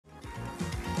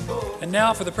And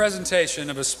now for the presentation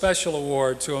of a special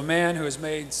award to a man who has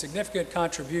made significant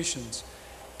contributions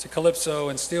to calypso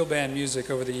and steel band music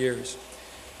over the years.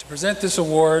 To present this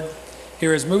award,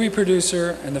 here is movie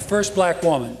producer and the first black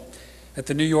woman at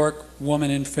the New York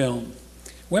Women in Film,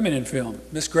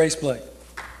 Miss Grace Blake.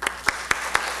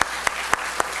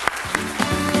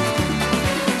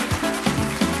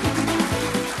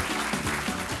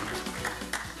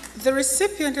 The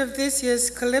recipient of this year's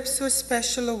Calypso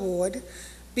Special Award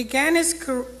began his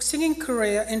singing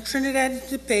career in Trinidad and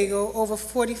Tobago over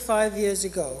 45 years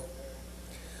ago,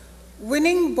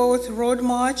 winning both Road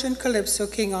March and Calypso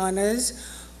King honors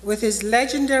with his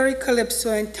legendary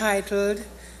calypso entitled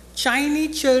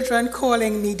 "Chinese Children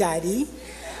Calling Me Daddy,"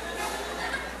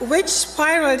 which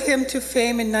spiraled him to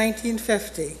fame in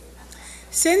 1950.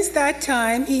 Since that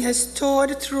time, he has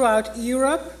toured throughout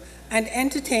Europe and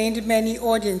entertained many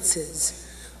audiences,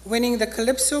 winning the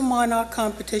Calypso Monarch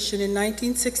competition in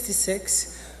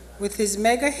 1966 with his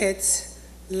mega hits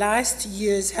Last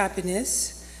Year's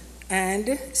Happiness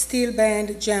and Steel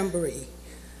Band Jamboree.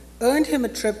 Earned him a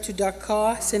trip to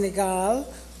Dakar,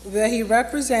 Senegal, where he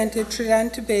represented Trinidad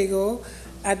and Tobago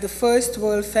at the First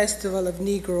World Festival of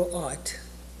Negro Art.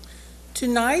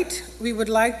 Tonight, we would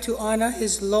like to honor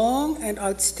his long and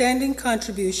outstanding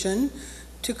contribution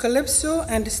to calypso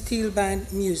and steel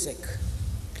band music.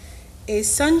 A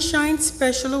Sunshine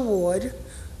Special Award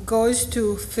goes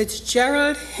to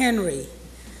Fitzgerald Henry,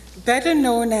 better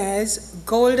known as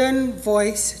Golden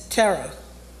Voice Terror.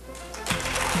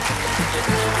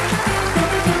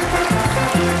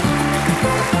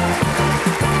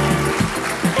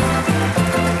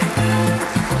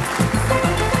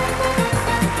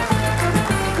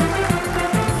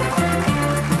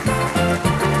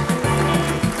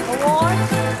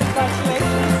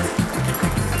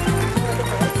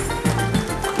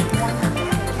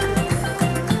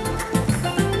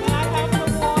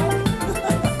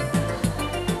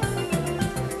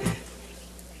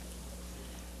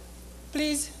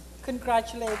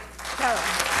 Congratulate Carol.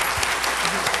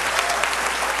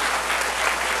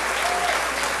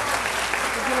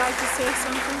 Would you like to say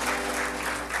something?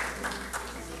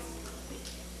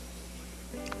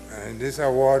 And this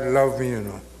award loved me, you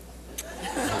know.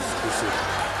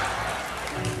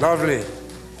 Lovely.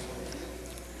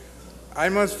 I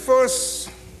must first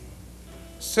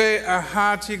say a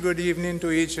hearty good evening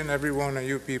to each and every one of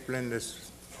you people in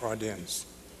this audience.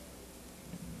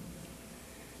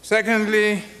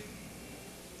 Secondly,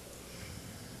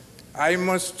 I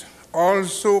must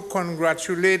also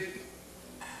congratulate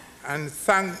and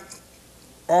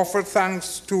offer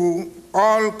thanks to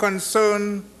all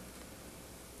concerned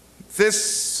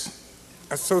this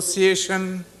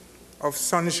Association of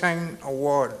Sunshine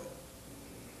Award.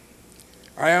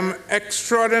 I am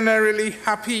extraordinarily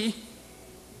happy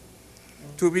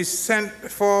to be sent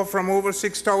for from over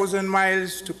 6,000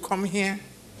 miles to come here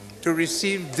to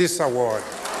receive this award.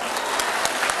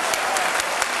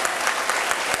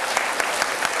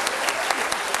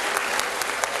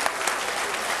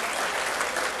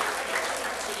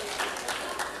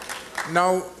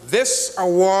 Now, this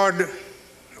award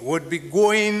would be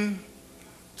going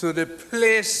to the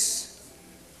place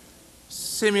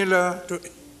similar to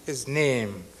his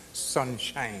name,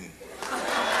 Sunshine.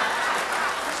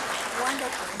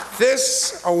 Wonderful.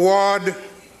 This award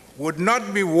would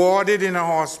not be awarded in a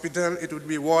hospital, it would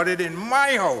be awarded in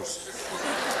my house.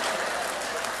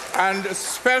 And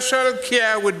special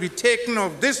care would be taken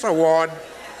of this award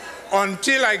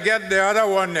until I get the other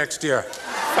one next year.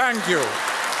 Thank you.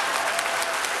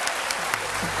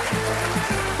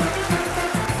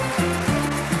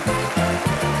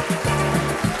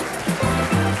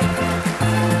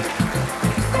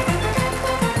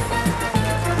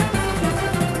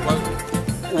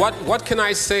 What can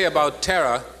I say about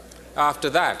terror after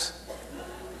that?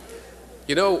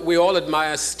 You know, we all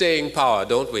admire staying power,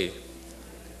 don't we?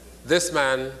 This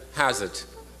man has it.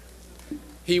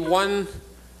 He won,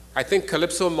 I think,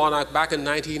 Calypso Monarch back in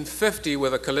 1950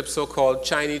 with a calypso called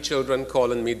Chinese Children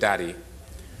Calling Me Daddy.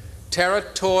 Terror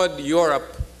toured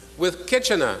Europe with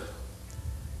Kitchener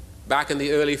back in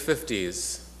the early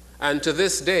 50s. And to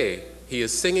this day, he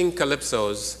is singing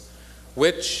calypsos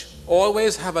which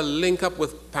always have a link up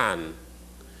with Pan.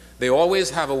 They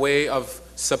always have a way of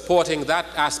supporting that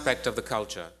aspect of the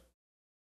culture.